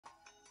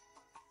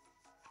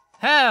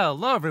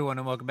Hello everyone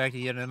and welcome back to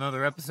yet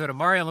another episode of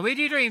Mario and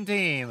Luigi Dream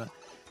Team!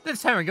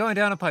 This time we're going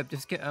down a pipe,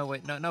 oh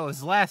wait, no, it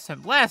was last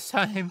time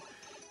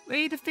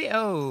we defeated,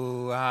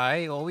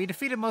 we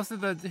defeated most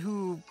of the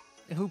Who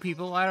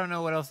people, I don't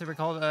know what else they were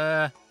called,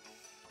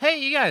 hey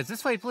you guys,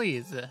 this way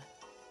please!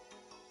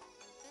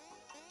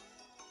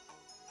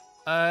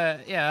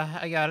 Yeah,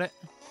 I got it.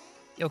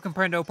 Yo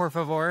comprendo por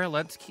favor,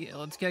 let's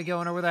get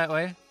going over that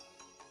way.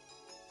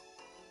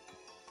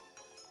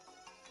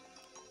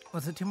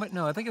 Was it too much?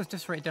 No, I think it was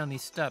just right down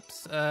these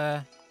steps.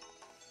 Are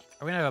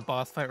we gonna have a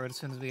boss fight right as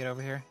soon as we get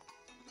over here?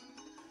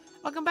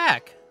 Welcome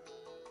back!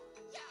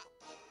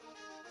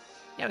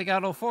 Yeah, we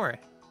got all four.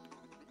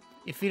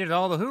 You defeated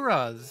all the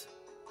hoorahs.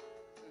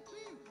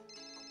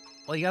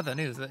 Well, you got the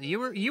news.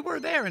 You were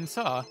there and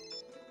saw.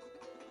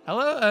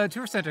 Hello,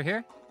 tour center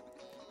here.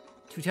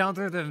 Two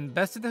talented and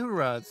best of the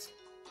hoorahs.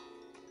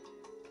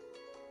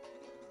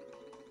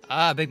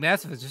 Ah, Big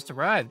Massive has just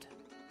arrived.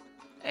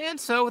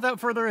 And so, without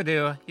further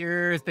ado,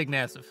 here's Big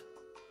Massive.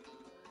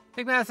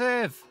 Big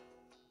Massive!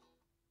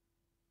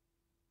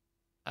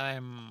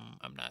 I'm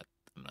not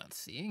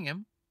seeing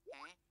him.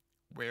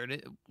 Where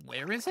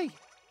is he?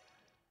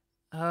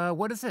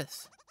 What is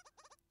this?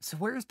 So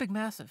where is Big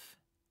Massive?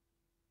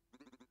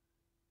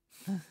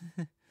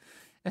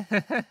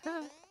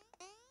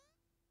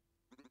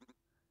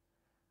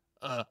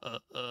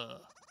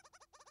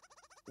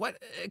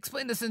 What?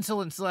 Explain this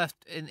insolent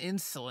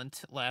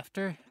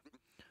laughter.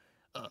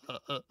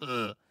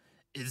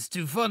 It's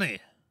too funny.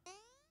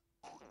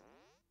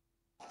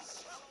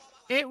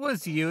 It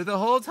was you the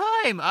whole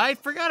time. I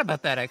forgot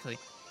about that, actually.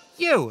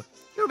 You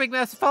were Big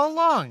Massive all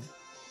along.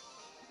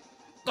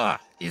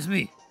 It's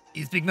me.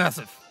 It's Big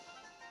Massive.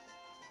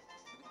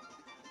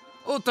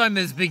 Old time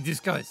is big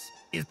disguise.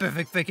 It's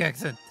perfect fake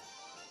accent.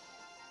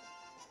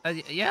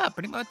 Yeah,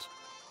 pretty much.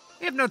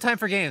 We have no time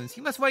for games.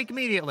 You must wake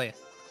immediately.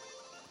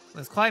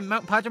 Let's climb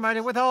Mount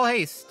Pajamada with all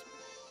haste.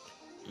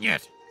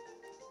 Yet.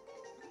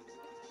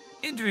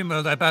 In Dream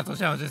World, I battle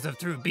challenges of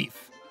true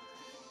beef.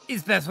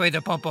 It's best way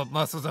to pump up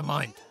muscles and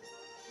mind.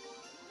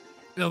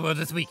 Real world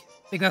is weak.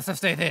 Big Massive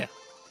stayed here.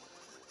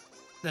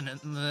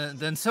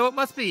 Then so it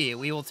must be.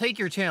 We will take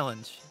your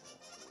challenge.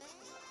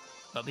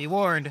 But be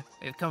warned,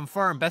 we've come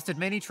far and bested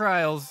many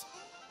trials.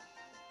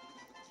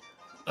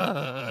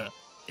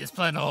 It's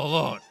planned all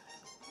along.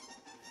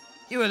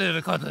 You are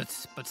little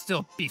cutlets, but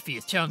still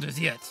beefiest challengers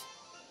yet.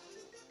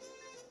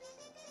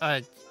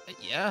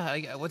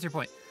 Yeah, what's your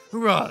point?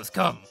 Hoorahs,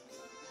 come.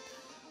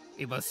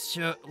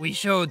 We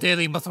show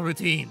daily muscle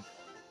routine.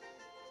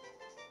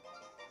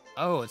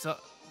 Oh,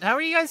 how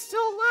are you guys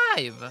still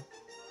alive?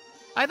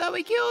 I thought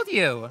we killed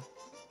you.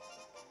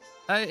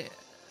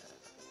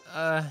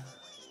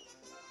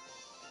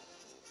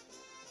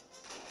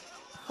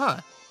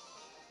 Huh.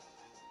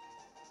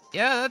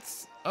 Yeah,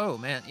 oh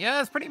man, yeah,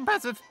 that's pretty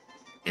impressive.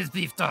 It's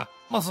beef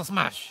muscle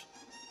smash.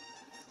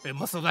 Where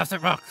muscle laughs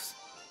at rocks.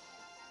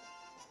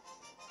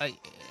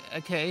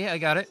 Okay, I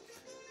got it.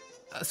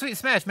 Sweet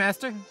smash,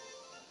 master.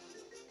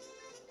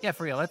 Yeah,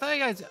 for real. I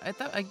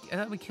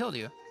thought we killed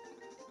you.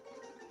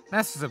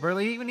 Master's a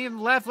burly. He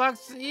even laughed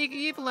rocks.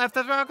 He even laughed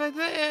at rock.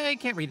 I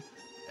can't read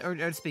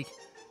or speak.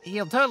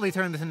 He'll totally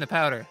turn this into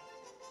powder.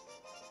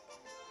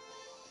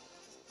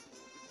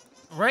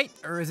 Right?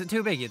 Or is it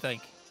too big? You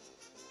think?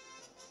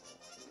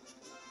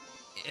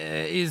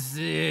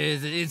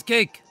 Is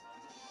cake?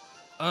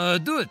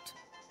 Do it.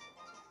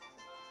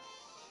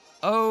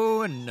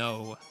 Oh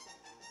no.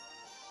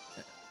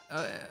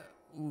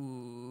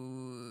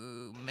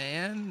 Ooh,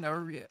 man,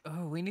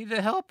 we need to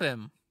help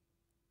him.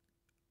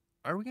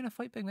 Are we gonna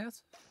fight Big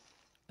Massive?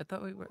 I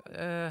thought we were,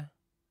 yeah,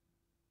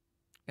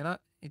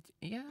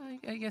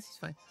 I guess he's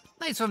fine.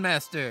 Nice one,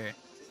 Master.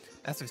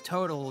 Master's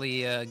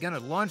totally, gonna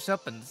launch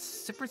up and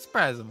super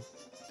surprise him.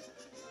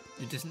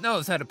 He just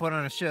knows how to put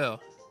on a show.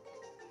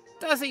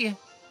 Does he?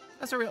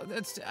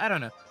 I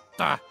don't know.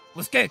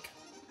 Was cake.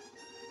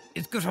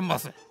 It's good for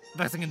muscle.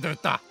 Flexing in dirt,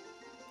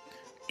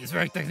 It's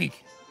very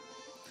technique.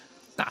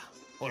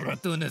 What we're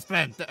doing is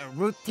planned. The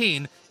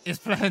routine is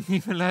planned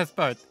even last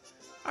part.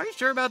 Are you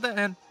sure about that,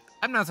 man?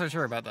 I'm not so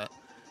sure about that.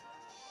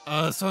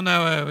 So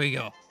now we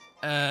go.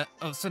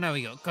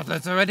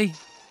 Cutlets are ready?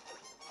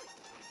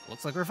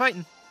 Looks like we're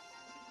fighting.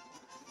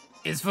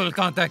 It's full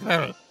contact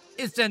battle.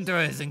 It's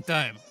tenderizing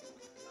time.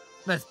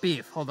 That's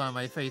beef. Hold on,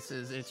 my face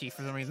is itchy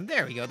for some reason.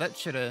 There we go. That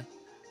should have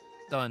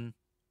done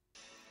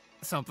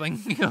something,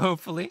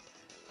 hopefully.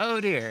 Oh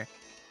dear.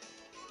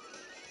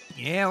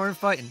 Yeah, we're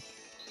fighting.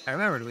 I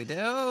remembered we did.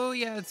 Oh,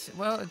 yeah,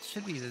 it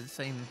should be the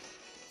same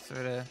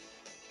sort of.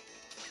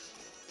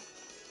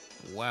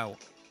 Wow.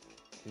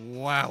 You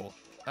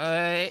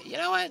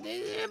know what?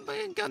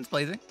 Guns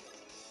blazing.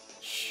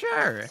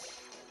 Sure.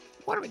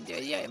 What are we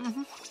doing? Yeah.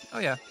 Oh,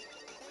 yeah.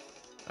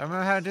 I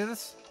remember how to do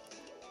this?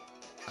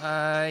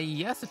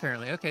 Yes,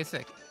 apparently. Okay,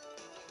 sick.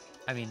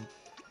 I mean,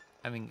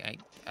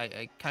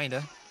 I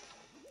kinda.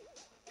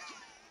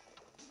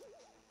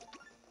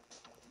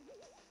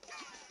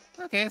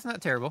 Okay, it's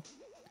not terrible.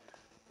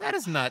 That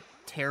is not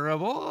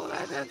terrible.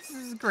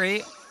 That's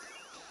great.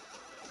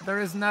 There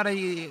is not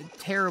a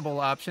terrible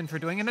option for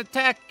doing an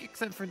attack,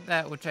 except for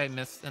that which I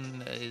missed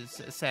and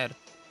is sad.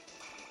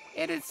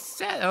 It is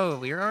sad.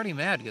 Oh, you're already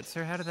mad, good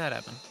sir. How did that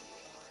happen?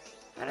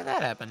 How did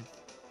that happen?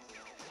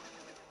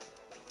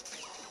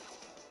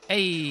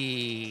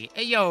 Hey,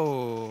 hey,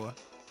 yo.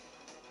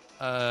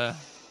 Tell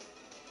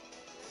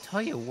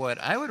you what,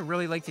 I would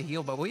really like to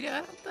heal, but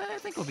I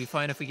think we'll be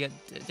fine if we get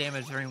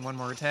damage during one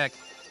more attack.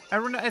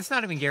 It's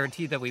not even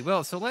guaranteed that we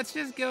will, so let's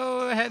just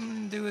go ahead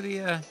and do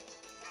the,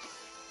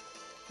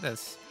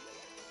 this.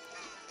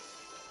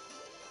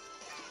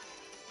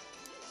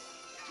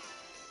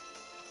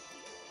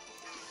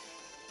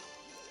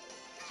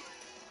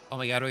 Oh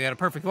my god, we got a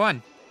perfect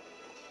one.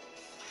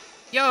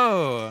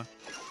 Yo!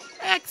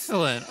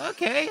 Excellent,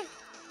 okay.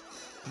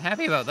 I'm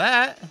happy about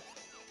that.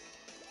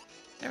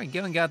 There we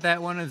go, and got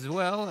that one as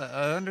well.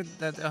 100,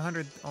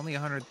 only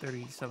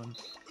 137.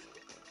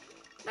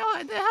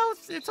 No, the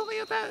house, it's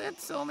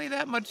only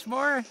that much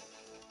more.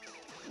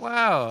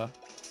 Wow.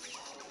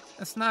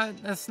 That's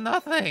nothing.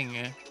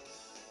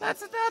 That's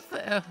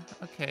nothing.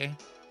 Okay.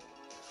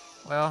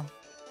 Well,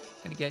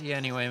 gonna get you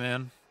anyway,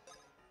 man.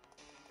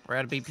 We're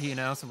out of BP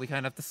now, so we kind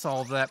of have to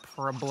solve that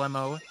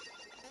problemo.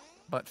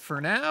 But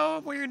for now,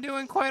 we're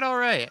doing quite all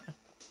right.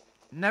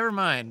 Never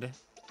mind.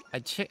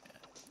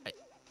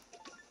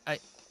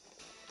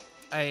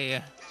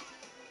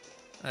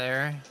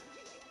 There.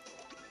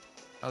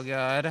 Oh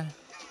god.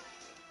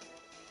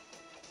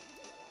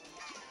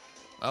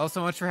 Well,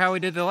 so much for how we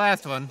did the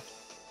last one.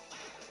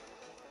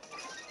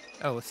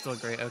 Oh, it's still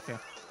great, okay.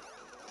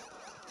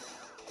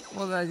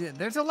 Well,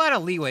 there's a lot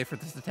of leeway for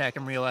this attack,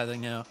 I'm realizing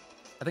now.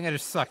 I think I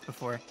just sucked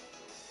before.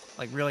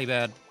 Like, really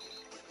bad.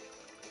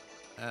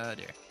 Oh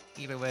dear.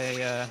 Either way,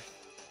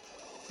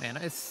 man,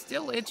 it's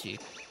still itchy.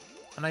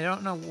 And I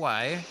don't know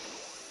why.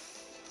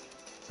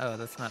 Oh,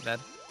 that's not bad.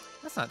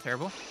 That's not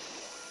terrible.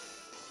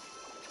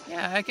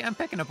 Yeah, I'm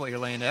picking up what you're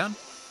laying down.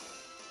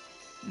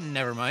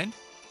 Never mind.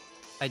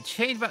 I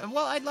changed my...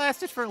 Well, I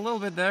lasted for a little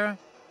bit there.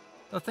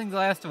 Those things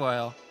last a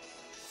while.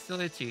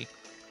 Still itchy.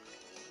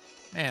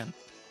 Man.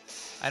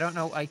 I don't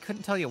know. I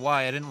couldn't tell you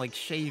why. I didn't, like,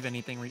 shave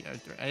anything.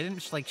 I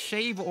didn't, like,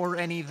 shave or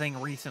anything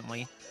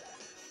recently.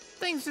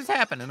 Things just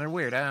happen, and they're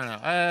weird.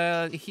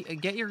 I don't know.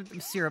 Get your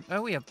syrup.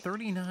 Oh, we have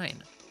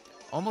 39.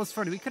 Almost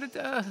 40. We could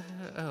have...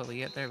 oh,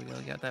 there we go.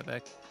 We got that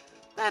back.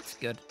 That's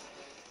good.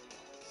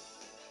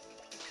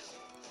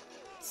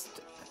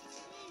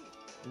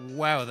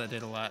 Wow, that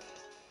did a lot.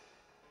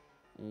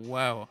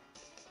 Wow.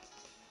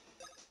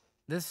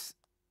 This,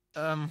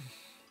 no,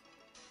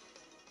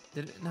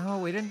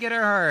 we didn't get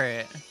our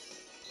heart.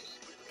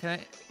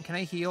 Can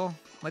I heal?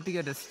 Might be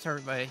good to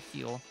start by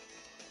heal.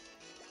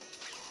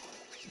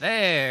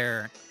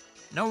 There.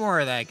 No more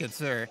of that, good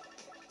sir.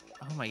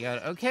 Oh my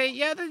god. Okay,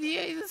 yeah,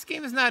 this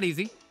game is not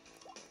easy.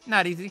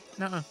 Not easy.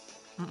 Nuh-uh.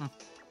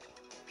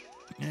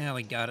 Yeah,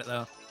 we got it,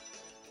 though.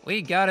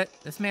 We got it.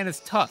 This man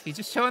is tough. He's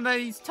just showing that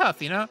he's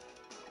tough, you know?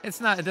 It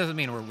doesn't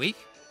mean we're weak.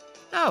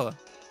 No.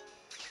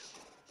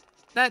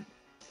 That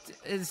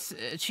is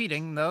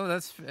cheating, though.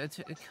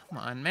 Come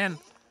on, man.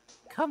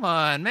 Come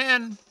on,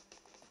 man.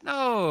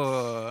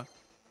 No.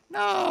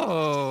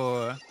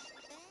 No.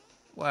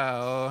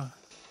 Wow.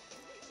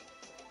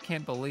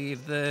 Can't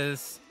believe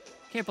this.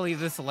 Can't believe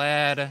this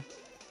lad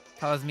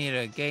caused me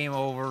to game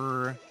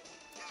over.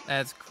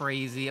 That's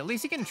crazy. At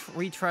least you can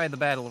retry the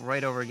battle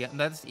right over again.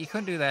 You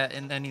couldn't do that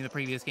in any of the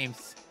previous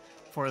games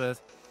for this.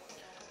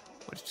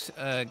 Which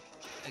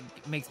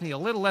makes me a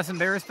little less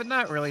embarrassed, but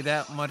not really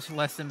that much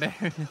less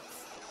embarrassed.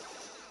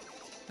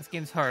 This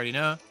game's hard, you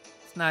know?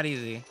 It's not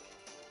easy.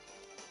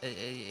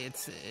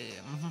 It's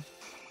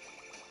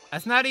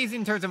not easy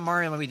in terms of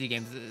Mario and Luigi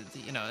games.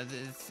 You know,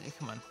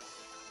 come on.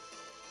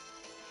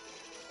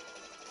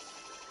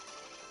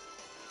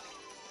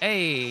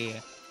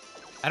 Hey!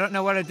 I don't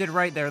know what I did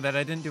right there that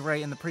I didn't do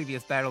right in the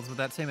previous battles with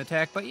that same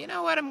attack, but you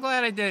know what? I'm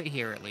glad I did it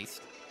here, at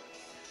least.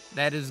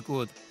 That is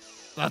good.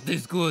 That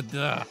is good.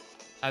 That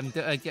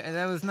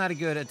was not a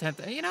good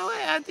attempt. You know,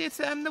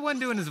 I'm the one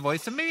doing his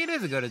voice, so maybe it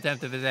is a good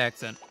attempt of his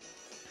accent.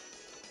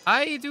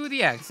 I do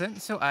the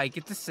accent, so I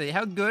get to say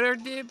how good or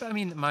did. I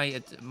mean,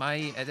 my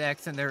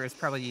accent there is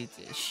probably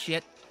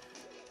shit.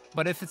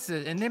 But if it's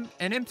an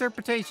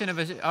interpretation of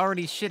an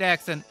already shit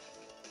accent,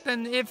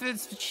 then if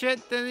it's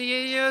shit, then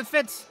it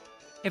fits.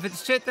 If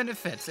it's shit, then it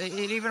fits. It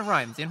even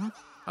rhymes, you know?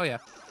 Oh, yeah.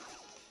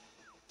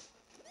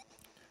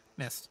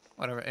 Missed.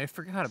 Whatever. I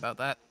forgot about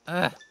that.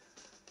 Ugh.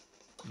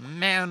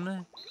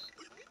 Man.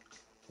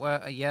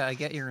 Well, yeah, I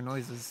get your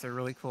noises. They're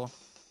really cool.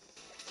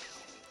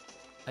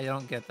 I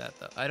don't get that,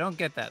 though. I don't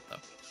get that,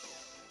 though.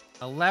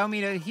 Allow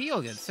me to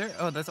heal, good sir.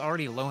 Oh, that's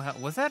already low health.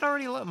 Was that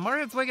already low?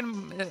 Mario's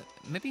making...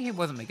 maybe he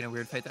wasn't making a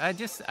weird face. I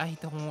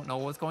don't know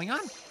what's going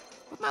on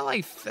with my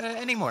life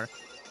anymore.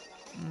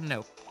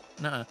 No.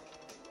 Nuh-uh.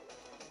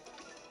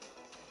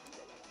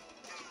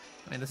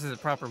 I mean, this is a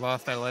proper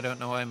boss battle. I don't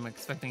know why I'm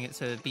expecting it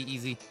to be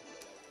easy.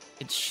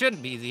 It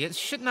shouldn't be easy. It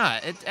should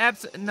not.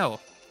 No.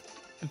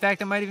 In fact,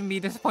 I might even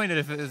be disappointed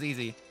if it was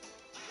easy.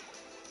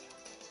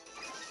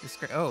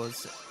 Oh,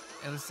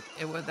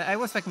 I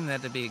was expecting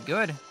that to be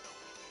good.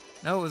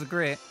 No, it was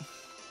great.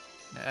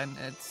 I'm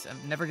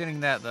never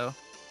getting that, though.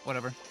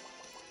 Whatever.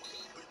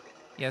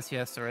 Yes,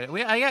 yes, alright.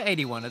 I got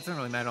 81. It doesn't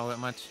really matter all that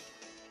much.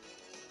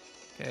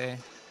 Okay.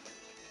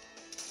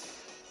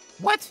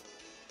 What?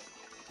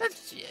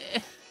 That's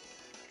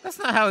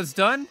not how it's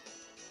done.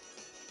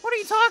 What are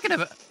you talking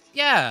about?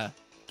 Yeah.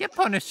 Get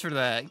punished for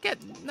that.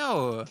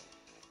 No.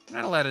 You're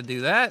not allowed to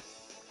do that.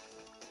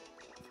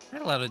 You're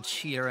not allowed to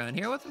cheat around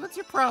here. What's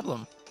your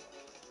problem?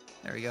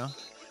 There we go.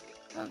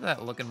 How's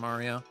that looking,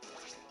 Mario?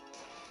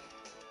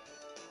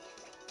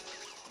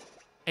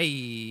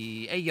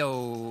 Hey, hey,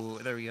 yo.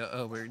 There we go.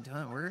 Oh, we're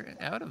done. We're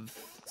out of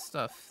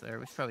stuff there.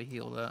 We should probably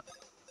heal that.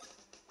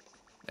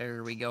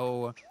 There we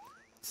go.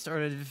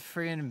 Started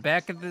freaking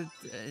back at the,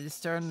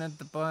 starting at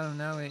the bottom.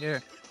 Now we're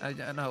here. I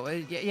don't know.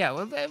 Yeah,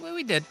 well,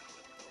 we did.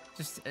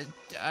 Just,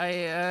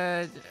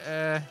 hi,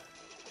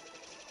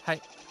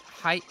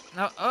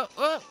 no,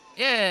 oh,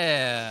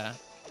 yeah.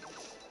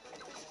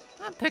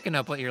 I'm picking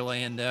up what you're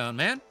laying down,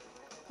 man.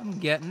 I'm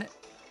getting it.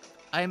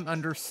 I'm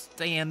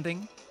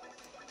understanding.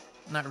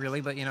 Not really,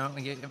 but you know,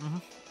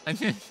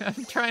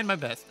 I'm trying my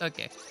best.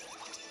 Okay.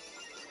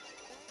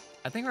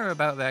 I think we're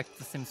about back to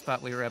the same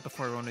spot we were at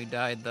before when we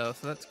died, though,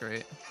 so that's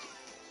great.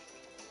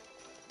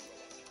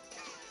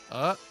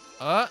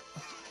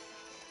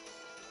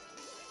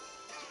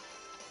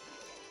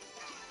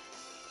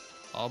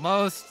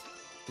 Almost.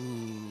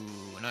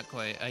 Ooh, not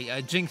quite.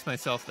 I jinxed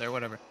myself there,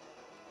 whatever.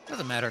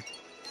 Doesn't matter.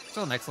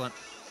 Still an excellent.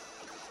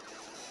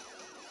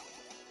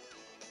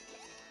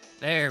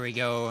 There we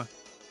go.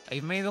 I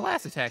even made the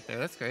last attack there,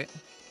 that's great.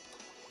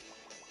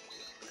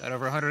 Got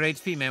over 100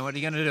 HP, man, what are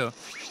you gonna do?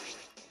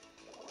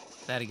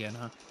 That again,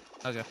 huh?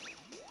 Okay.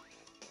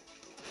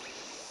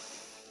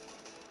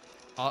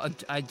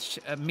 I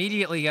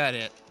immediately got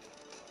it.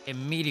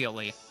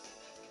 Immediately.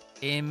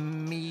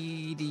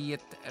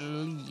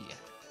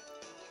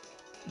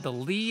 The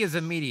Lee is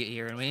immediate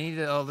here, and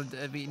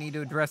we need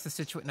to address the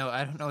situation. No,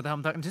 I don't know what the hell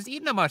I'm talking. Just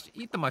eat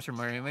the mushroom,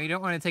 Mario. You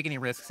don't want to take any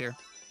risks here.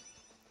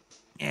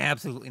 Yeah,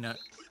 absolutely not.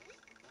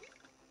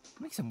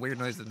 Make some weird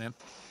noises, man.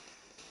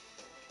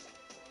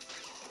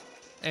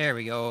 There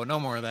we go. No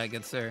more of that,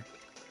 good sir.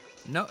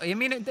 No, I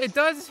mean, it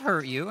does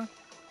hurt you,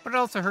 but it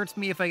also hurts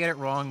me if I get it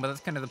wrong, but that's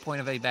kind of the point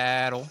of a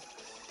battle.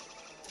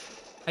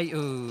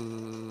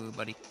 Ooh,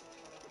 buddy.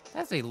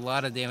 That's a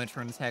lot of damage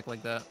for an attack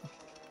like that.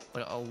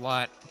 Like, a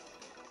lot.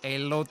 A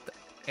lot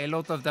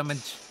of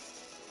damage.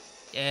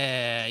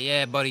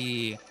 Yeah,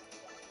 buddy.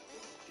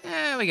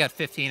 Yeah, we got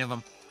 15 of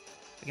them.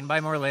 We can buy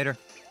more later.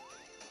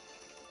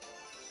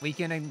 We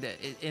can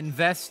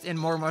invest in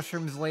more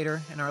mushrooms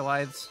later in our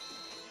lives.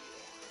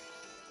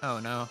 Oh,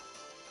 no.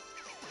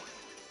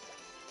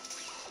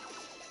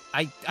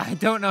 I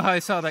don't know how I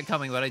saw that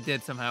coming, but I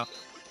did somehow.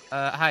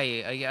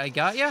 Hi, I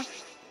got ya?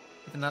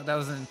 Even though that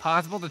was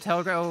impossible to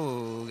telegraph.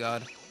 Oh,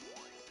 God.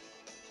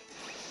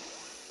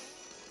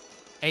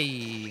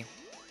 Hey,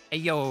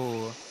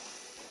 yo.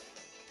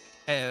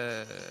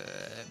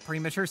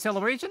 Premature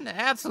celebration?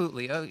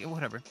 Absolutely.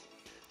 Whatever.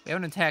 We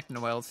haven't attacked in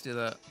a while. Let's do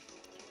that.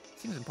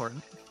 Seems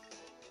important.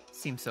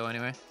 Seems so,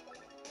 anyway.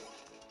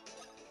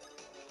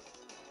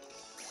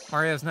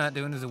 Mario's not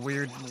doing his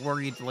weird,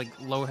 worried, like,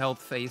 low health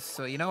face,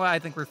 so you know what? I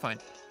think we're fine.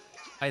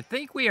 I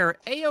think we are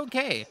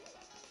A-okay.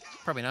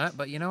 Probably not,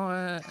 but you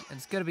know,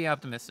 it's good to be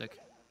optimistic.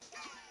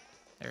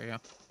 There we go.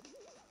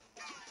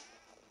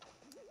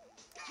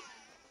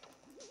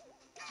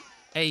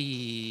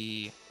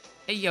 Hey,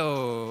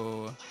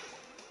 yo.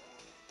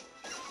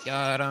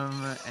 Got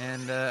him,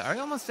 and are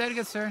you almost dead,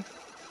 good sir?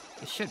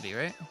 It should be,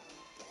 right?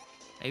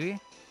 Maybe?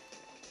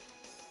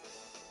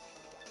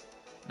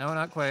 No,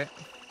 not quite.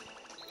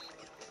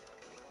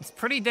 He's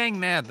pretty dang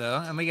mad though,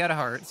 and we got a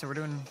heart, so we're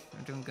doing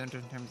good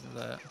in terms of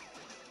that.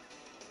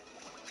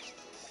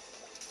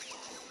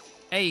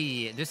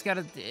 Hey, just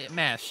gotta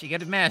mash. You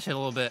gotta mash it a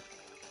little bit,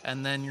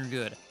 and then you're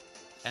good.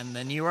 And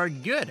then you are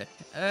good.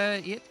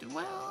 Well.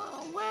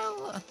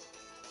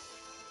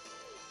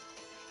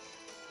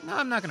 No,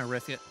 I'm not gonna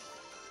risk it.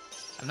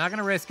 I'm not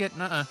gonna risk it.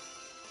 Nuh-uh.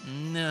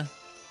 Nah.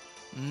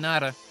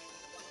 Nada.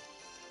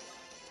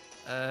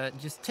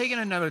 Just taking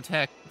another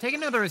attack. Take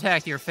another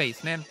attack to your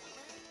face, man.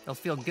 It'll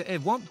feel good.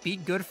 It won't be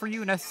good for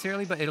you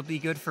necessarily, but it'll be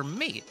good for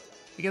me.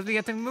 Because we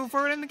get to move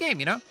forward in the game,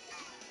 you know?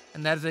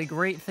 And that is a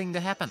great thing to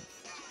happen.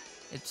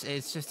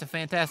 It's just a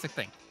fantastic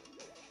thing.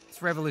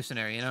 It's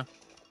revolutionary, you know?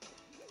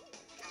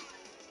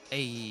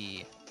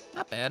 Hey.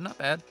 Not bad, not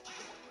bad.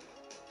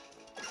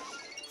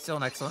 Still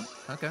an excellent.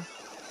 Okay.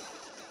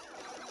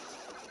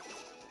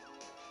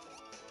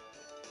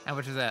 How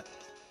much is that?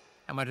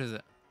 How much is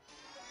it?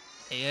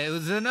 It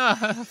was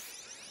enough.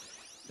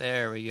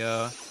 There we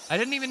go. I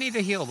didn't even need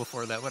to heal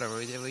before that. Whatever.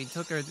 We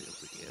took a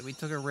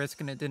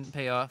risk and it didn't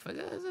pay off.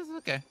 It's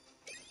okay.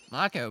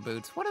 Knockout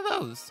boots. What are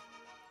those?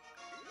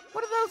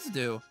 What do those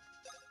do?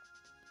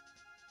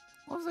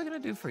 What was I gonna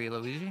do for you,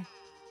 Luigi?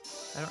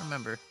 I don't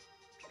remember.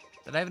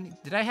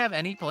 Did I have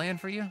any plan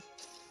for you?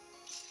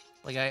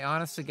 Like, I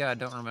honest to God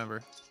don't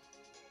remember.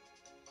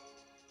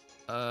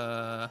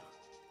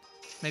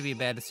 Maybe a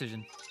bad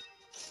decision.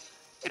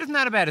 It is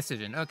not a bad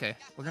decision. Okay,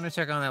 we're gonna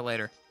check on that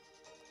later.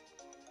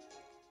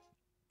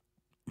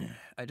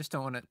 I just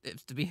don't want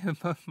it to be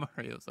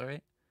Mario's,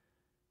 alright?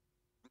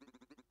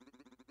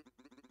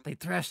 They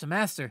thrashed the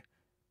master.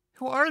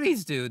 Who are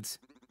these dudes?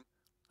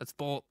 Let's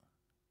bolt.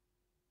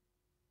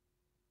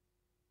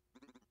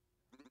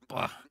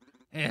 Bah.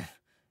 Eh.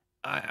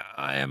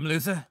 I am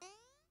loser.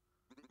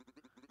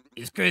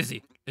 He's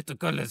crazy. Little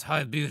colors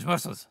have huge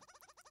muscles.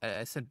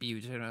 I said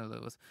huge, I don't know what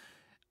that was.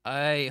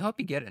 I hope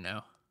you get it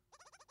now.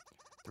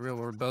 The real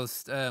world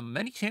boasts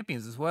many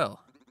champions as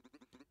well.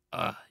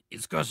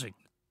 It's crushing.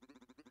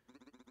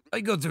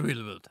 I go to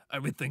real world. I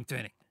rethink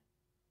training.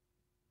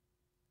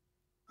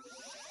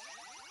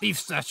 Beef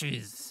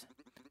sashes.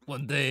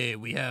 One day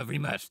we have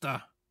rematched, No,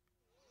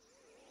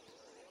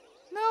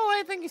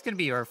 I think he's gonna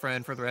be our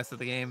friend for the rest of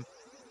the game.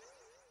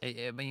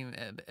 I mean,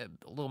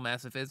 a little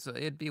massive.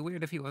 It'd be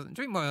weird if he wasn't.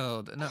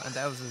 Dreamworld. No,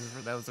 that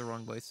was the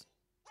wrong voice.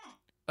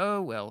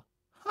 Oh well.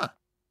 Huh.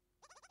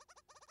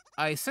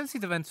 I sense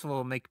these events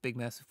will make Big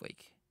Massive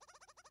wake.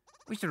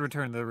 We should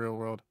return to the real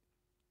world.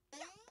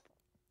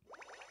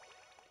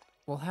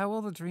 Well, how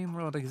will the dream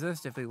world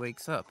exist if he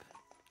wakes up?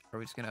 Are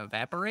we just gonna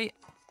evaporate?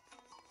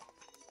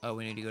 Oh,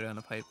 we need to go down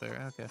the pipe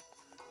there. Okay.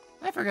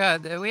 I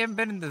forgot. We haven't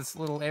been in this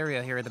little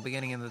area here at the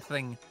beginning of the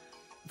thing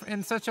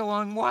in such a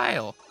long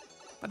while.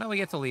 But now we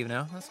get to leave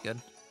now. That's good.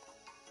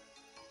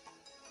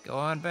 Go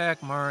on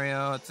back,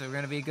 Mario. It's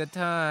gonna be a good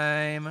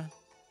time.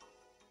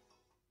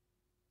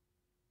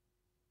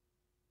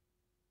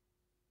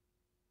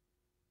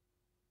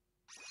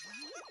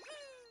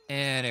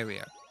 And here we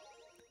are.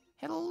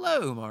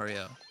 Hello,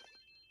 Mario.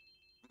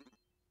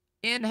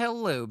 And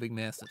hello, Big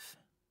Massive.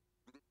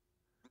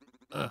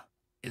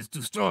 It's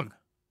too strong.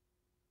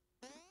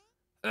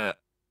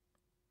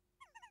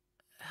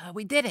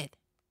 We did it.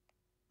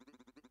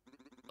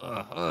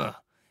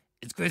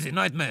 It's crazy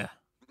nightmare.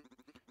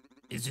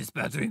 It's just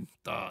bad dream.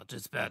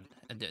 Just bad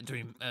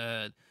dream.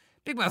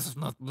 Big Massive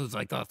not lose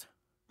like that.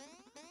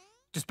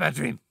 Just bad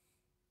dream.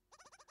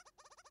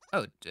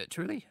 Oh,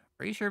 truly?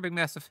 Are you sure, Big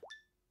Massive?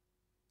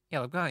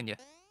 Yeah, look behind you.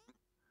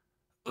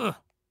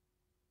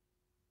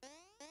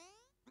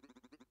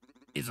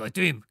 It's like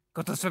dream.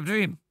 Got us from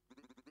dream.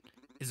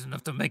 It's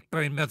enough to make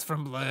brain melt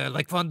from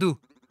like fondue.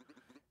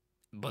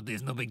 But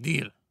it's no big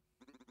deal.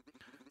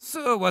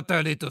 So what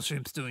are little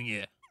shrimps doing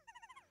here?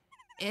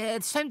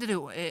 It's time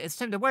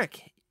to work.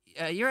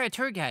 You're a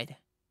tour guide.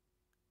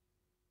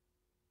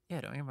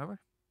 Yeah, don't you remember?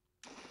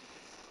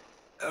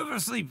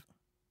 Oversleep.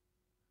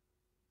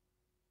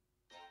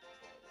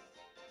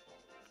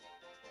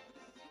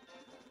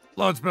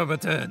 Lord's Bro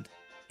returned.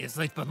 It's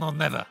late but not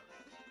never.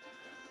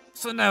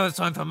 So now it's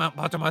time for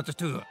Mountaineers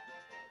tour.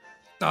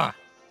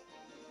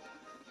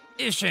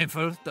 It's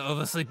shameful, the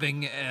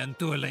oversleeping and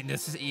tour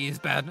lateness is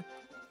bad.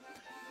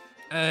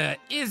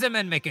 Is the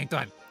man making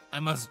time? I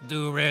must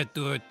do a rare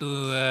tour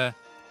to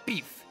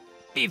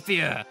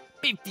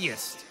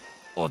beefiest,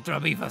 Ultra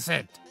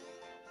Beef%.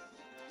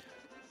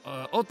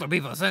 Ultra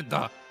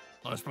Beef%,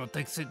 Lord's Bro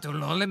takes it to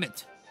no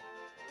limit.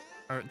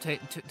 Or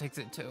takes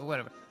it to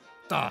whatever.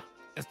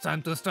 It's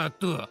time to start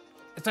tour.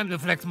 It's time to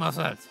flex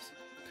muscles.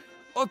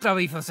 Ultra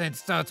Beef%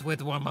 starts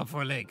with warm-up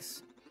for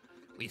legs.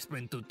 We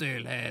sprint to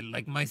tailhead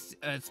like my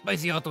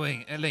spicy auto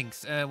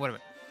links, whatever.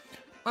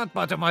 Mount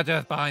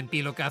Mustached behind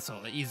Pilo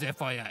Castle, is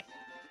FYI.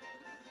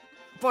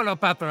 Follow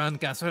path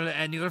around castle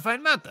and you will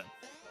find mountain.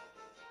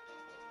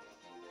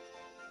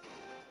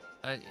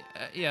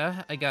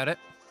 Yeah, I got it.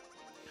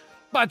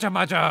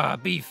 Macha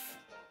beef.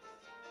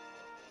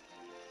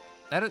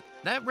 That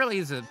really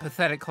is a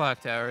pathetic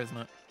clock tower, isn't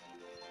it?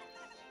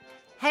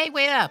 Hey,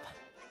 wait up!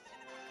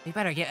 We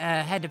better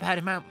head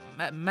to Mount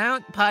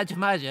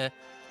Pajamaja,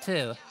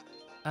 too.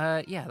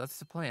 Yeah, that's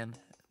the plan.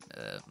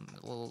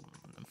 Little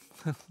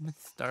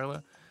Miss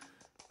Darla.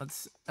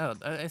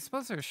 I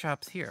suppose there are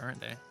shops here, aren't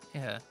they?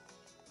 Yeah.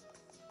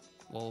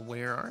 Well,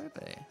 where are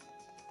they?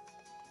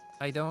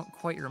 I don't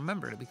quite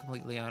remember, to be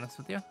completely honest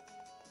with you.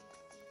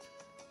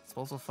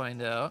 Suppose we'll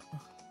find out.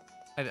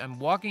 I'm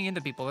walking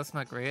into people, that's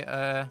not great.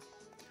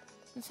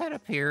 Let's head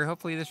up here.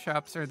 Hopefully the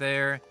shops are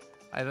there.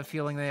 I have a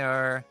feeling they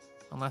are,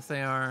 unless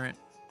they aren't,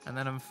 and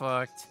then I'm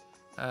fucked.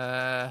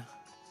 I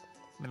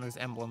mean, there's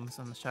emblems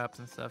on the shops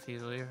and stuff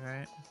usually,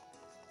 right?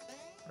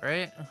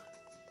 Right?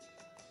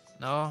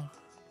 No?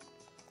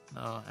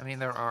 No, I mean,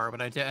 there are,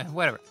 but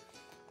whatever.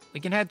 We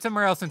can head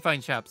somewhere else and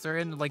find shops. They're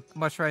in, like,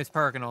 Mustached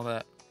Park and all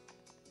that.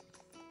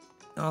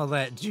 All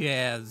that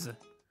jazz.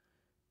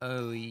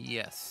 Oh,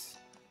 yes.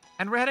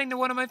 And we're heading to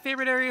one of my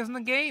favorite areas in the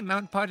game,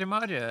 Mount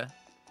Pajamaja.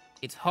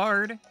 It's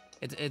hard.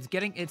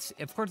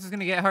 Of course it's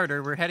gonna get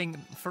harder. We're heading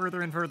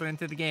further and further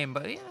into the game,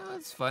 but, you know,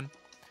 it's fun.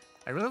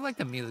 I really like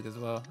the music as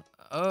well.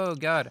 Oh,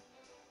 God.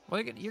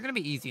 Well, you're gonna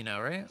be easy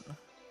now, right?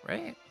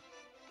 Right?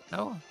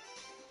 No?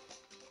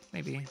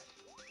 Maybe.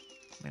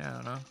 I mean, I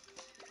don't know.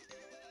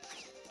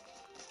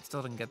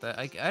 Still didn't get that.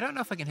 I don't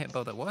know if I can hit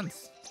both at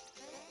once.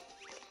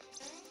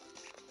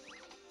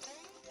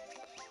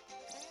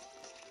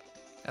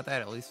 Got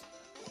that at least.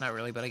 Not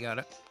really, but I got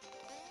it.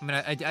 I mean,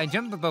 I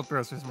jumped the boat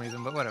for some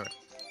reason, but whatever.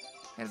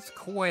 It's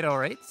quite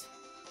alright.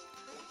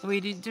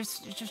 Luigi,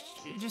 just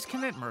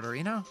commit murder,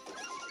 you know?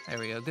 There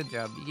we go. Good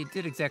job. You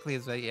did exactly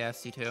as I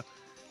asked you to.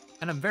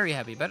 And I'm very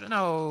happy. But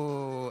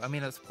no, I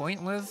mean, it's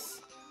pointless.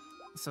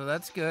 So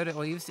that's good. At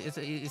least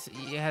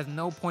it has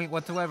no point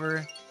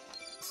whatsoever.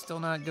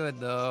 Still not good,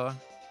 though.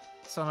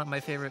 Still not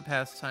my favorite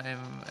pastime,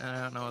 and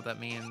I don't know what that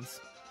means.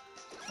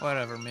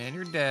 Whatever, man.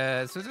 You're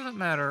dead, so it doesn't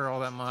matter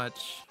all that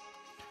much.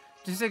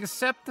 Just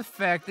accept the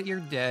fact that you're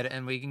dead,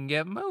 and we can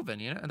get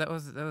moving, you know? That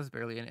was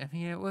barely... I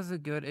mean, it was a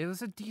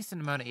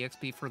decent amount of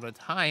EXP for the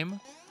time.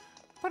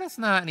 But it's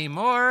not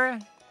anymore.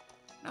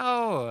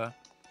 No.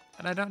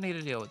 And I don't need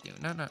to deal with you.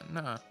 No, no,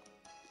 no.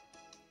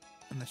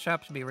 And the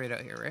shop should be right out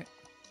here, right?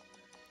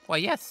 Why,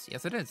 yes.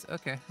 Yes, it is.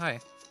 Okay,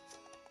 hi.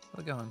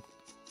 How's it going?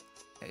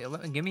 Hey,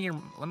 let me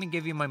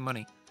give you my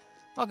money.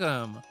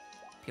 Welcome.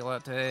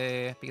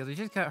 Pilote. Because we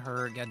just got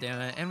hurt,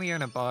 goddammit. And we are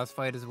in a boss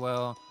fight as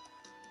well.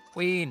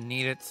 We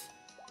need it.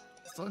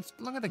 So let's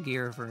look at the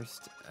gear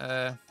first.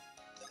 Hello?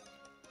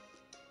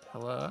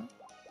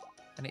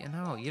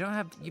 No, you don't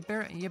have...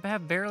 You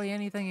have barely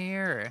anything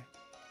here.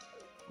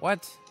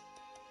 What?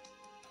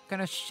 What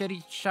kind of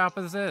shitty shop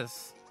is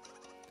this?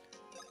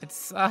 It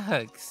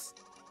sucks.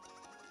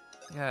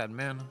 God,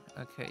 man.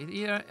 Okay.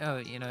 Yeah. Oh,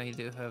 you know, you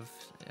do have...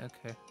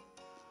 Okay.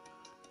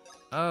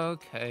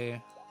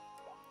 Okay.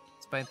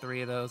 Let's buy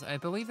 3 of those. I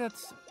believe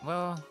that's...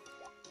 Well...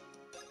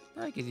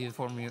 I could use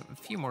a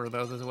few more of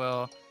those as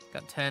well.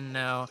 Got 10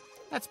 now.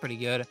 That's pretty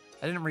good.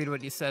 I didn't read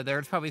what you said there.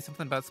 It's probably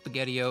something about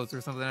SpaghettiOs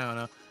or something. I don't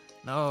know.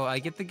 No, I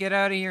get to get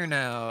out of here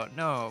now.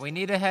 No, we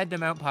need to head to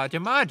Mount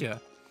Pajamaja.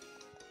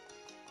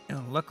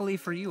 And luckily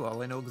for you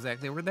all, I know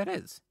exactly where that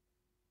is.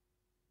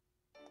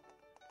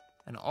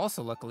 And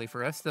also, luckily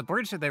for us, the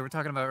bridge that they were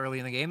talking about early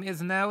in the game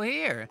is now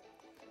here.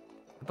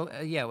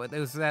 But, yeah, well, there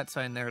was that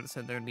sign there that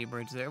said there'd be a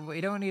bridge there.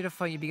 We don't need to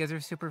fight you because you're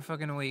super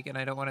fucking weak, and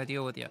I don't want to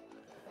deal with you.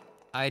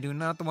 I do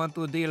not want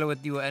to deal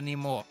with you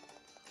anymore.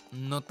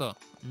 No.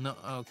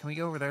 Oh, can we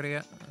go over there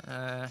yet?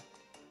 I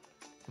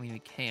mean, we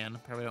can.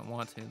 Probably don't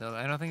want to, though.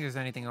 I don't think there's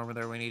anything over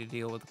there we need to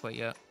deal with quite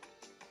yet.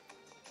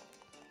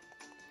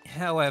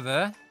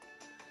 However,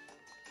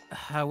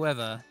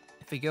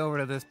 if we go over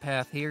to this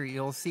path here,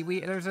 you'll see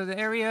there's an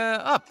area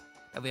up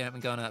that we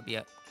haven't gone up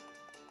yet.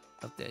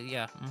 Up there,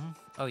 yeah.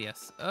 Oh,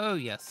 yes. Oh,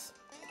 yes.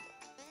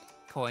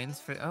 Coins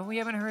for... Oh, we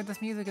haven't heard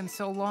this music in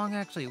so long,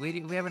 actually.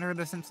 We haven't heard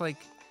this since, like...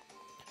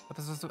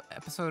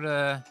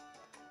 Episode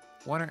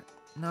 1 or...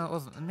 No, it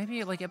wasn't.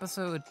 Maybe, like,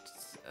 episode...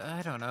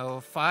 I don't know,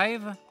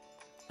 5?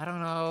 I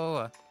don't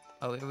know.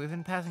 Oh, we've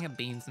been passing up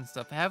beans and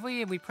stuff. Have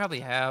we? We probably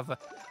have.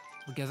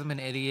 Because I'm an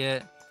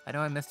idiot. I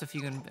know I missed a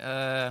few in,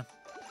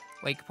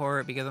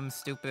 Wakeport because I'm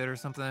stupid or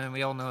something.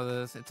 We all know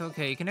this. It's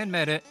okay. You can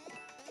admit it.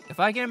 If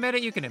I can admit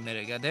it, you can admit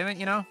it. God damn it,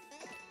 you know?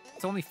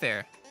 It's only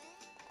fair.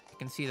 You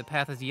can see the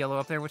path is yellow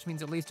up there, which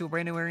means it leads to a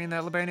brand new area, and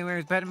that brand new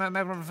area is better.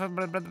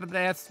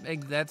 That's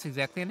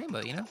exactly the name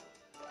of it, you know?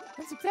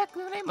 That's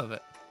exactly the name of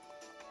it.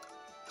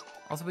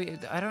 Also,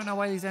 I don't know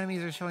why these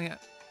enemies are showing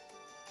up.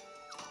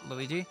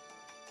 Luigi?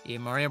 Yeah,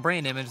 Mario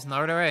brain image is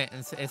not alright.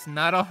 It's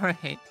not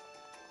alright.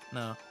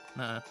 No.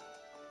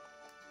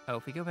 Oh,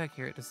 if we go back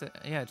here, it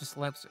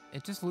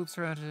just loops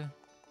around to...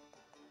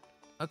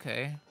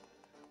 Okay.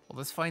 Well,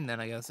 that's fine then,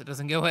 I guess. It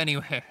doesn't go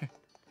anywhere.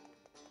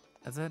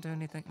 Does that do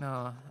anything?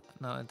 No,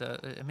 it does.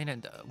 I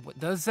mean, what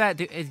does that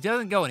do? It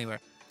doesn't go anywhere.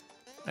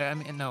 I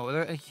mean, no.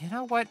 You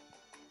know what?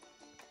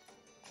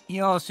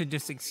 You all should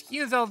just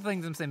excuse all the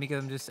things I'm saying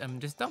because I'm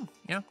just dumb,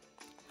 you know?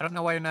 I don't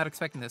know why you're not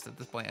expecting this at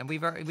this point. And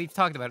we've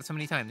talked about it so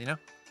many times, you know?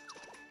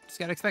 Just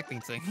gotta expect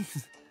these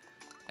things.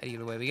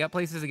 Either way, we got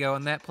places to go,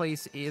 and that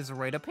place is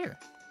right up here.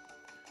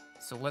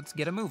 So let's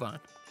get a move on.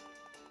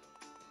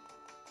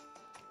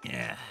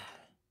 Yeah.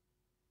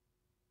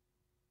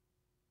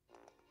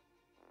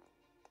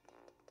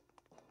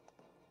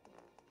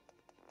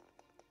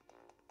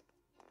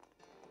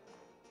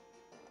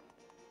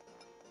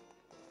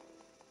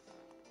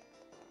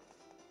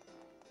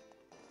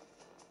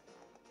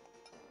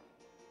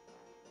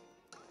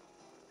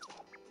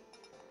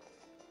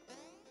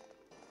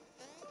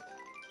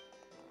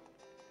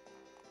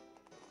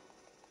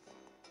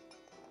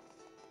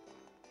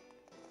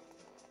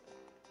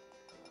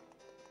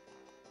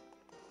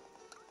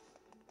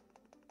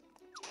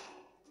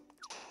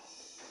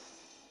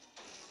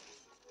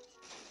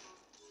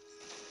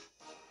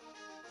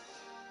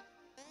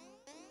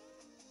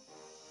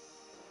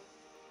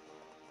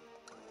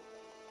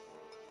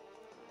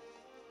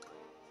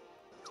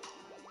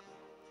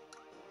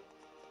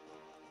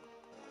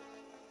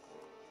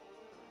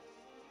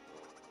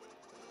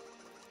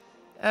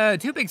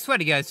 Two big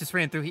sweaty guys just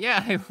ran through.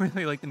 Yeah, I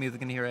really like the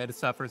music in here. I had to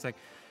stop for a sec.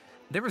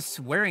 They were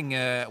swearing,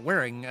 they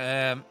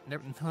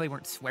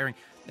weren't swearing.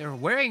 They were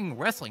wearing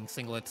wrestling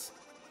singlets.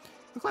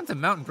 Who climbs a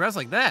mountain dressed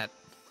like that?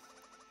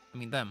 I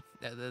mean, them.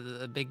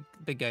 The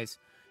big guys.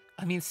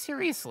 I mean,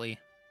 seriously.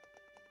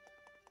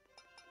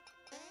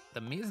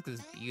 The music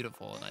is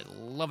beautiful, and I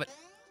love it.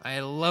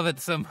 I love it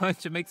so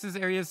much. It makes this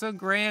area so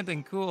grand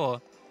and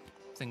cool.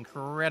 It's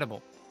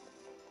incredible.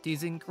 It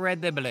is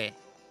incredible.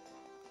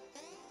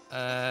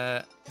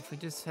 If we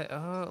just...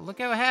 Oh, look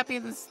how happy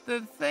the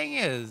thing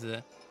is.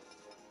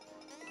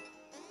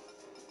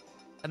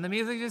 And the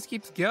music just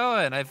keeps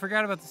going. I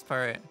forgot about this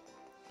part.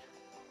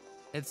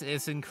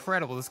 It's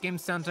incredible. This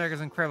game's soundtrack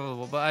is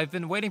incredible, but I've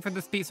been waiting for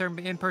this piece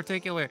in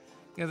particular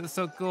because it's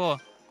so cool.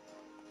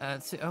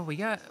 Oh, we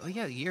got a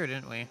year,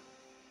 didn't we?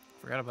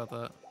 Forgot about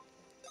that.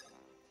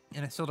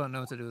 And I still don't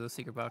know what to do with those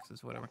secret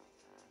boxes. Whatever.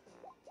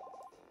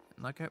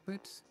 Knockout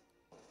boots.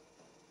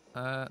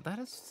 That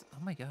is.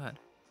 Oh my god.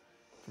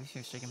 Increase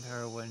your shaking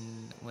power when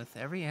with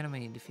every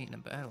enemy you defeat in a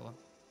battle.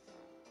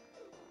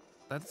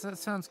 That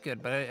sounds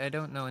good, but I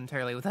don't know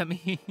entirely what that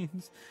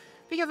means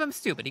because I'm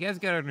stupid. You guys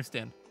gotta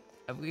understand.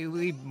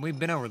 We've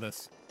been over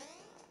this.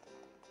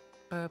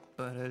 Oh,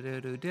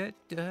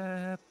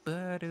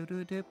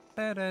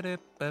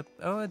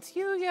 it's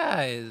you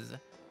guys.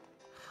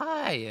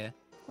 Hi.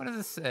 What does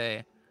this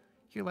say?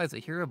 Here lies a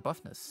hero of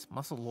buffness,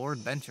 Muscle Lord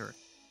Venture.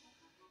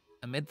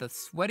 Amid the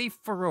sweaty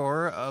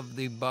furor of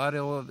the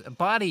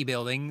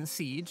bodybuilding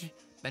siege,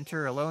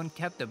 Venture alone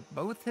kept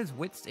both his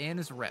wits and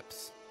his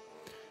reps.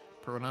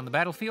 Prone on the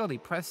battlefield, he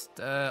pressed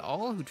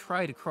all who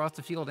tried to cross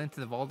the field into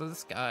the vault of the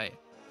sky.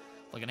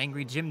 Like an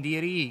angry gym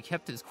deity, he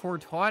kept his core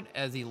taut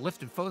as he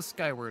lifted foes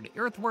skyward,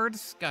 earthward,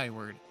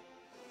 skyward.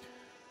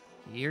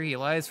 Here he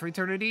lies for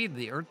eternity,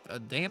 the earth a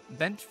damp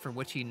bench for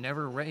which he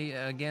never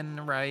again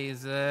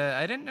rise.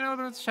 I didn't know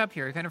there was a shop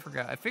here, I kind of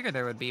forgot. I figured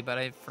there would be, but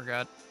I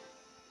forgot.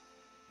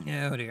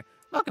 Oh dear.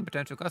 Welcome,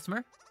 potential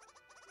customer.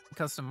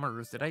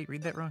 Customers. Did I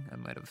read that wrong? I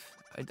might have.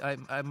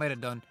 I might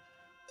have done.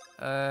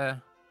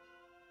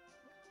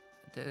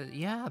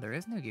 Yeah, there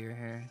is no gear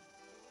here.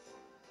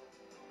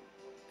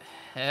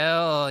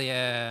 Hell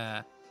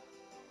yeah.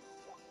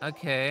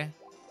 Okay.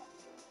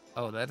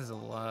 Oh, that is a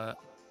lot.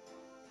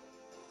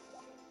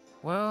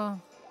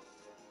 Well,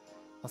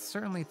 I'll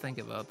certainly think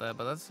about that,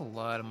 but that's a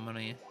lot of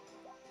money.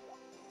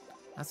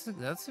 That's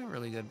a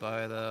really good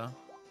buy, though.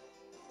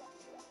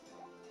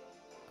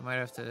 I might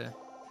have to...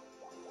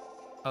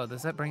 Oh,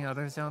 does that bring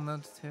others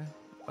downloads, too?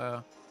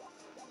 Wow.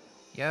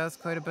 Yeah, that's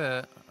quite a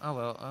bit. Oh,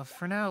 well.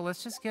 For now,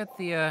 let's just get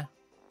the,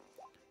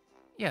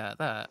 Yeah,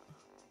 that.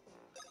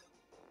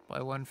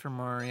 Buy one for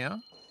Mario.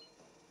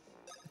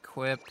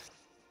 Equip.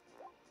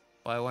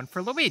 Buy one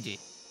for Luigi.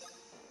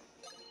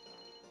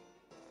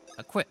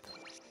 Equip.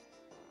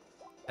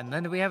 And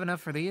then do we have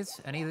enough for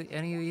these? Any of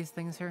these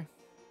things here?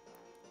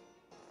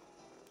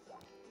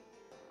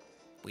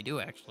 We do,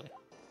 actually.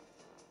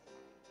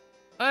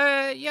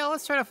 Yeah,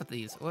 let's start off with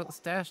these. Well,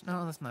 stash?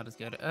 No, that's not as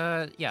good.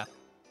 Yeah.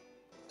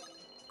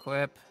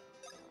 Equip.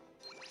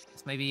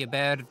 This may be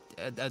a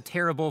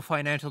terrible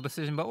financial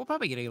decision, but we'll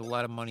probably get a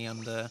lot of money on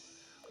the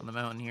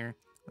mountain here.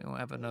 We won't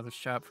have another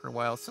shop for a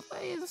while, so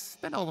let's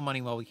spend all the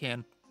money while we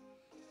can.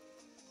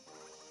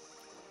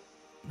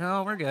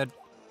 No, we're good.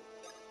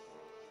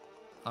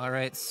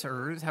 Alright,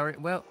 sirs,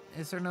 well,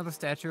 is there another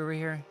statue over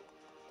here?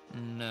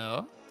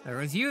 No. There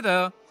was you,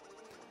 though.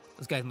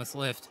 Those guys must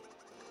lift.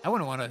 I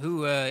wouldn't want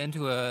to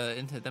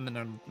into them in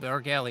a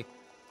dark alley.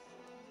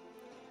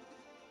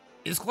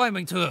 It's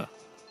climbing too.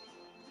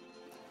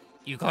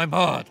 You climb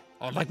hard,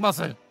 or like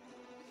muscle.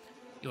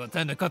 You are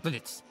tender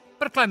cutlets,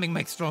 but climbing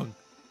makes strong.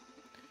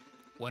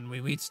 When we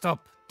reach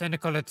top, tender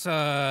cutlets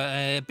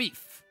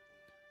beef.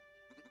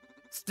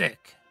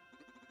 Steak.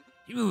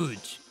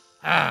 Huge.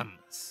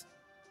 Hams.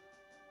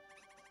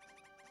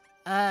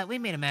 We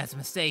made a massive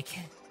mistake.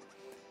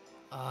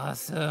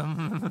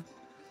 Awesome.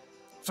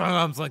 Strong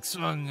arms like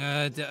strong,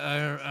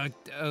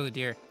 oh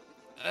dear.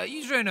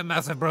 You train a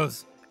massive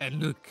bros,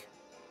 and look.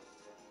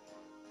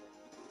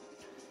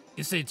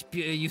 You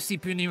see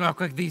puny rock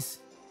like this?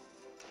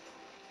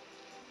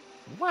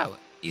 Wow,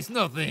 it's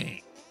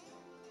nothing.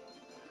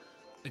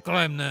 We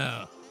climb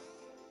now.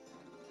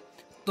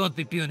 Don't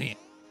be puny.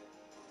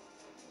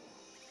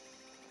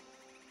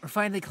 We're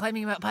finally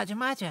climbing Mount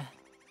Pachamacha.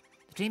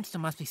 The Dreamstone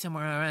must be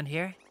somewhere around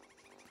here.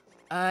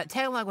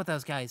 Tag along with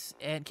those guys,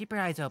 and keep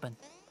your eyes open.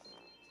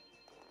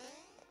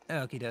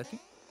 Okie dokie.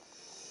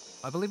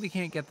 I believe we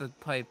can't get the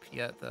pipe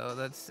yet, though.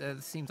 That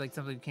seems like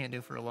something we can't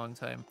do for a long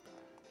time.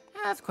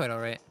 That's quite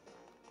alright.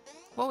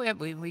 Well,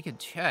 we could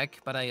check,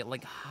 but I,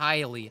 like,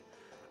 highly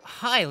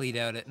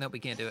doubt it. Nope, we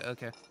can't do it.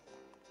 Okay.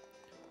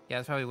 Yeah,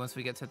 it's probably once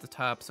we get to the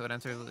top, so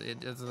it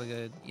does like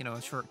a,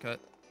 a shortcut.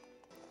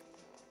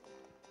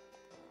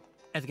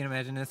 As you can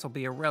imagine, this will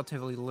be a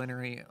relatively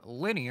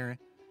linear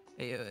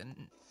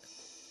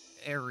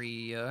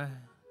area.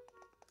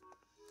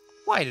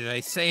 Why did I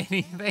say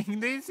anything?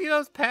 Do you see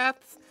those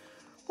paths?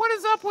 What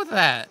is up with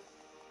that?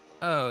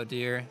 Oh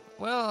dear.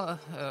 Well,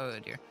 oh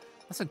dear.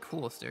 That's a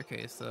cool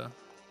staircase, though.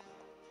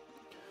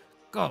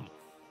 Come.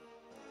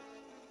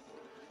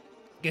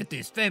 Get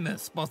this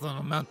famous spot on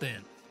a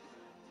mountain.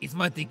 It's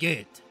mighty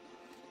gate.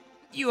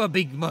 You are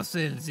big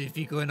muscles if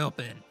you can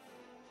open.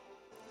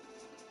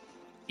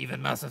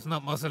 Even muscles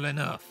not muscle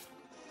enough.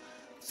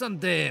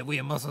 Someday we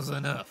are muscles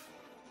enough.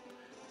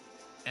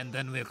 And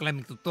then we're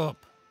climbing to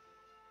top.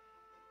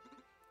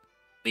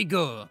 We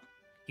go.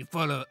 You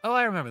follow. Oh,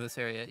 I remember this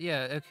area.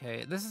 Yeah,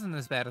 okay. This isn't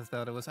as bad as I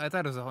thought it was. I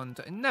thought it was a whole...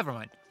 Never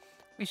mind.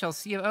 We shall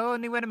see... Oh,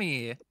 new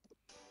enemy.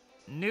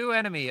 New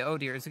enemy. Oh,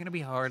 dear. Is it going to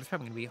be hard? It's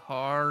probably going to be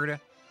hard.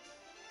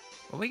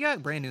 Well, we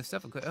got brand new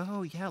stuff.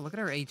 Oh, yeah, look at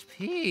our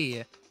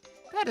HP.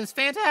 That is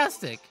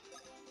fantastic.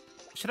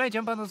 Should I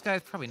jump on those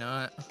guys? Probably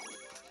not.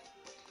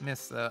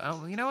 Miss, though.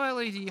 Oh, you know what,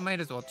 Luigi? You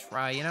might as well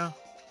try, you know?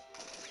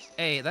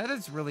 Hey, that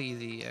is really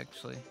easy,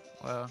 actually.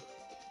 Wow.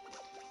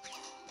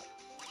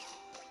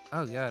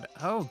 Oh, God.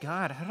 Oh,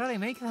 God. How did I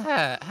make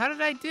that? How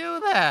did I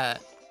do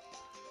that?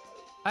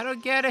 I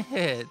don't get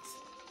it.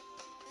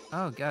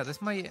 Oh, God.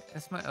 This might...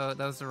 Oh,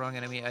 that was the wrong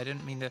enemy. I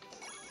didn't mean to...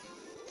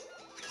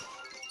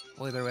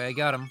 Well, either way, I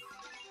got him.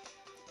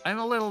 I'm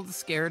a little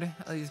scared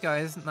of these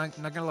guys, not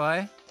gonna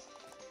lie.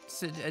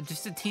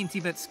 Just a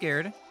teensy bit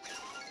scared.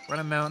 Run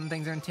a mountain,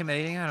 things are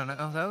intimidating. I don't know.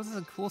 Oh, that was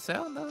a cool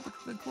sound, though.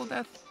 The cool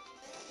death.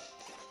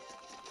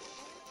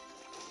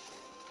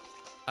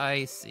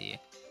 I see.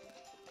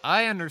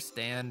 I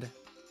understand.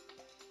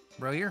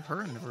 Bro, you're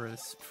hurting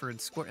for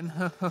squirting.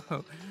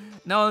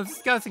 No, I'm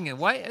discussing it.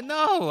 Why?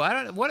 No,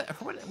 I don't.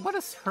 What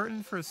does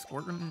hurting for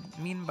squirting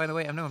mean? By the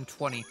way, I know I'm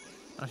 20.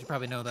 I should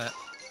probably know that.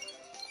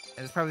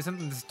 It's probably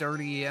something that's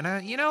dirty,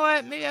 and you know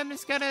what? Maybe I'm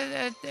just got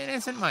an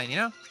innocent mind, you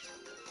know?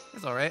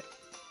 It's all right.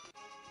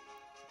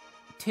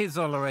 'Tis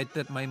all right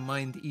that my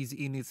mind is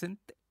innocent.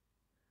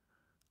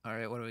 All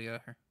right, what do we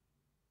got here?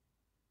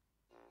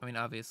 I mean,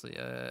 obviously,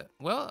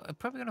 well, I'm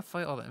probably gonna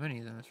fight all the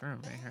enemies in this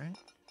room, right?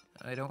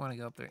 I don't want to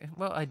go up there.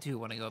 Well, I do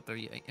want to go up there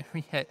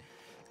yet.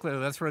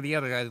 Clearly, that's where the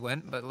other guys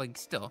went, but, like,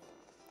 still.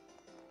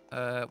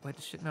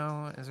 Wait,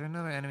 no, is there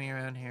another enemy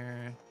around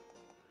here?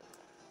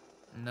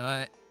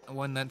 Not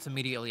one that's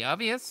immediately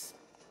obvious.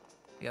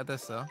 Yeah,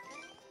 this, though.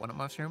 One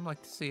mushroom,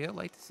 like to see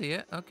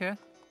it, okay.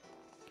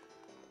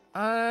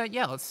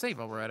 Yeah, let's save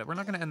while we're at it. We're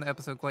not gonna end the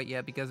episode quite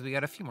yet because we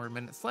got a few more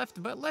minutes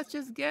left, but let's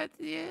just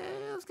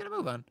let's get a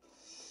move on.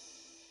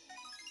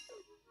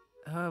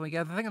 Oh, we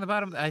got the thing on the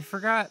bottom. I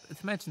forgot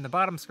to mention the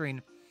bottom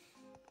screen.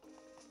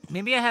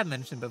 Maybe I have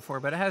mentioned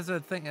before, but it has a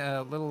thing,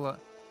 little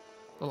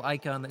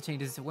icon that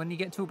changes when you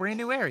get to a brand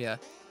new area,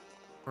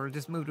 or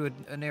just move to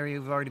an area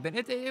you've already been.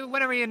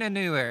 Whenever you're in a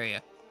new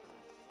area.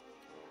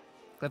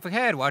 Cliff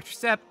ahead. Watch your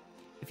step.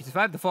 If you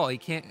survive the fall, you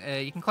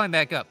can climb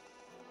back up.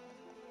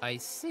 I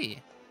see.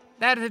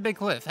 That is a big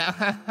cliff.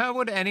 How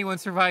would anyone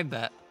survive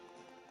that?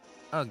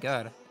 Oh,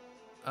 God.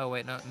 Oh,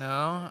 wait,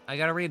 no. I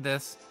gotta read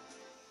this.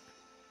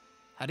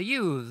 How to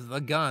use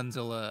the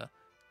gondola.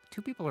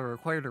 2 people are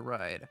required to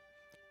ride.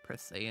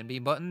 Press A and B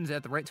buttons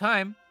at the right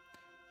time.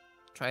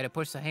 Try to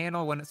push the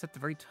handle when it's at the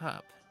very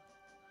top.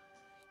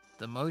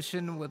 Those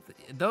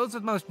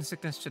with motion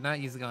sickness should not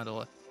use the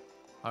gondola.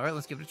 All right,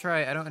 let's give it a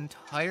try. I don't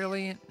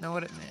entirely know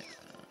what it meant.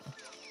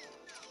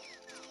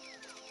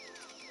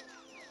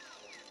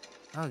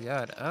 Oh,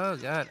 God. Oh,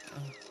 God.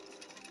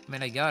 I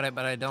mean, I got it,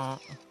 but I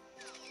don't.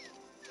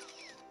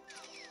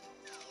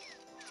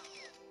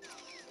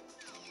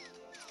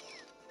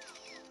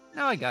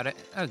 No, I got it.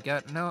 Oh,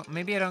 God. No,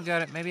 maybe I don't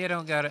got it. Maybe I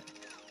don't got it.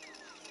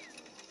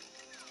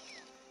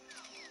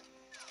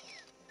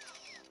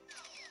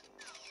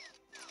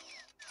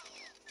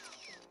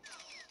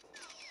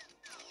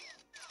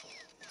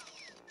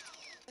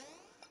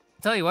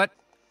 Tell you what,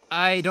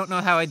 I don't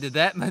know how I did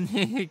that, but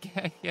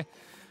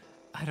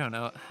I don't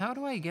know. How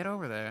do I get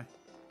over there?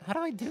 How do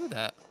I do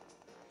that?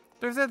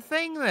 There's a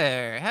thing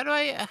there.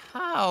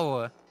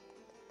 How? Am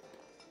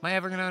I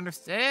ever gonna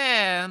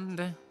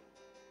understand?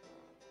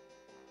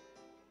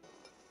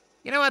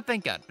 You know what?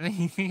 Thank God.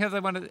 Because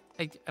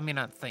I mean,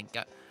 not thank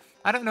God.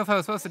 I don't know if I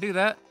was supposed to do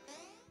that.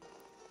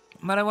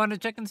 But I wanted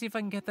to check and see if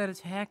I can get that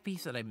attack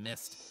piece that I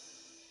missed.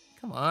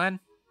 Come on.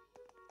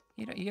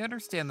 You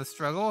understand the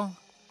struggle.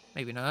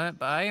 Maybe not,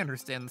 but I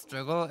understand the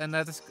struggle, and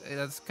that's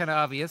kind of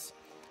obvious.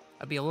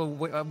 I'd be a little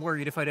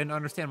worried if I didn't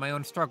understand my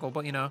own struggle,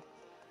 but you know,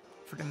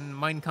 freaking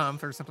Mein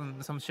Kampf or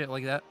some shit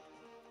like that.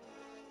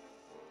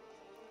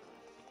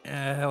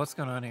 What's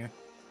going on here?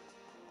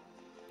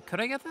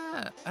 Could I get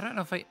that? I don't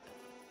know if I...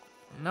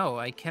 No,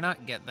 I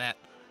cannot get that.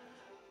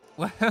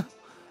 Well,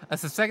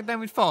 that's the second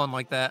time we've fallen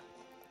like that.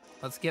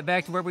 Let's get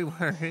back to where we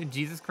were.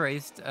 Jesus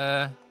Christ.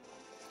 And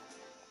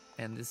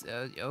this...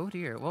 oh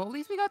dear. Well, at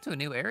least we got to a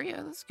new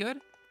area. That's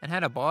good. And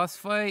had a boss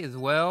fight as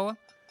well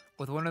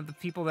with one of the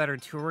people that are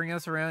touring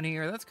us around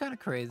here. That's kind of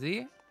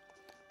crazy.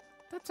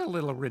 That's a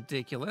little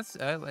ridiculous,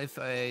 if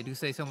I do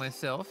say so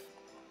myself.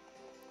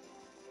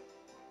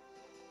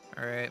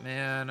 Alright,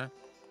 man.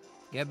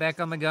 Get back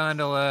on the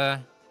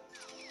gondola.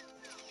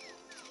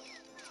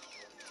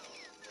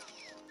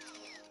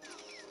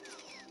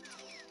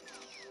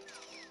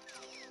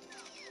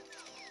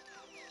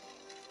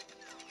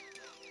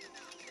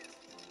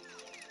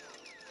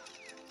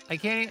 I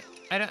can't...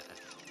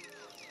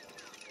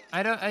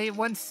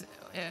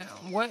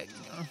 what?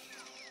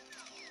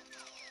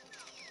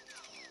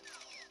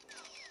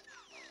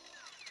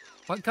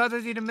 What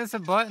causes you to miss a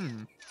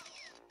button?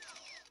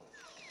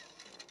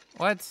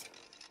 What?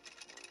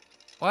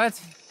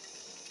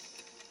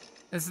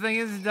 This thing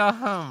is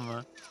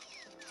dumb.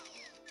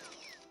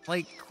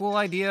 Like, cool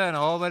idea and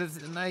all, but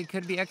it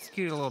could be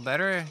executed a little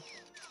better.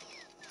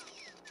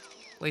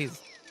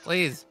 Please.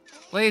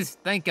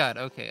 Thank God.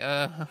 Okay,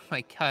 oh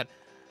my God.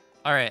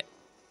 Alright.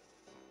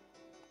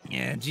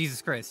 Yeah,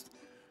 Jesus Christ.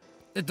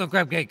 Little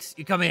crab cakes,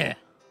 you come here.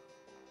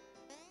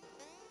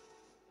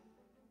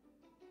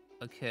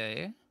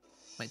 Okay.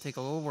 Might take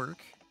a little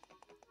work.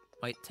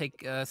 Might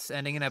take us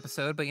ending an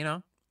episode, but you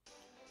know.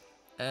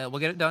 We'll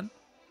get it done.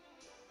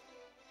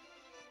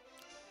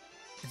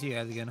 See you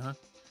guys again, huh?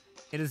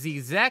 It is the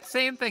exact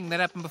same thing that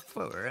happened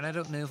before, and I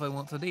don't know if I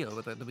want to deal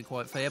with it, to be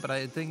quite fair, but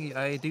I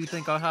do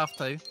think I'll have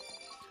to.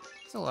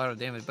 It's a lot of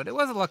damage, but it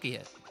was a lucky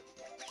hit.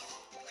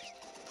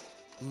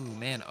 Ooh,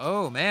 man.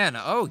 Oh, man.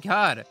 Oh,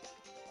 God.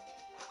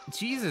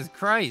 Jesus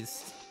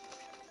Christ.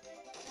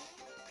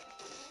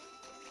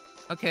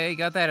 Okay,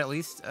 got that at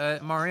least.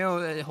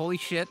 Mario, holy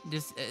shit.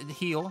 Just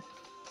heal.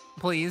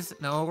 Please.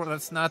 No,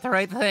 that's not the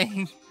right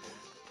thing.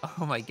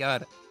 Oh, my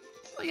God.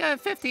 Well, yeah,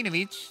 15 of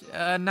each.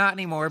 Not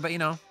anymore, but you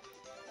know.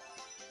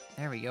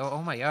 There we go.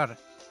 Oh, my God.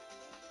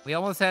 We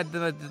almost had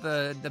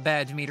the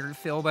badge meter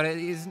fill, but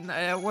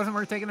it wasn't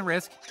worth taking the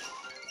risk.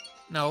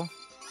 No.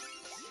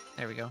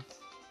 There we go.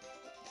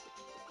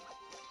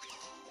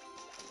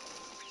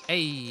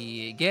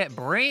 Hey, get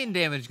brain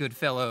damage, good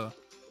fellow.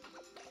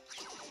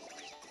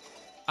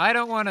 I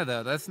don't want to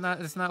though. That's not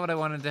what I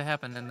wanted to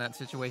happen in that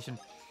situation.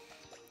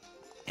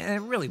 And I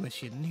really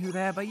wish you knew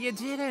that, but you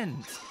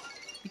didn't.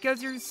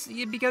 Because you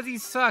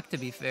suck, to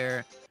be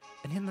fair.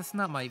 And that's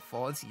not my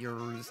fault. It's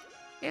yours.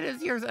 It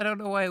is yours. I don't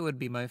know why it would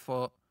be my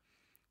fault.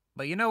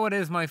 But you know what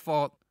is my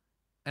fault?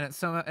 And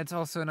it's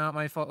also not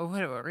my fault. Oh,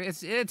 whatever.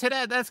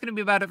 That's gonna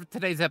be about it for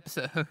today's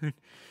episode.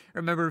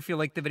 Remember, if you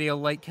like the video,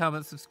 like,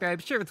 comment,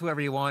 subscribe, share with whoever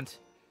you want.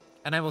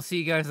 And I will see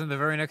you guys in the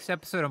very next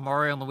episode of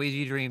Mario and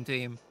Luigi Dream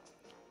Team.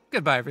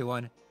 Goodbye,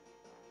 everyone.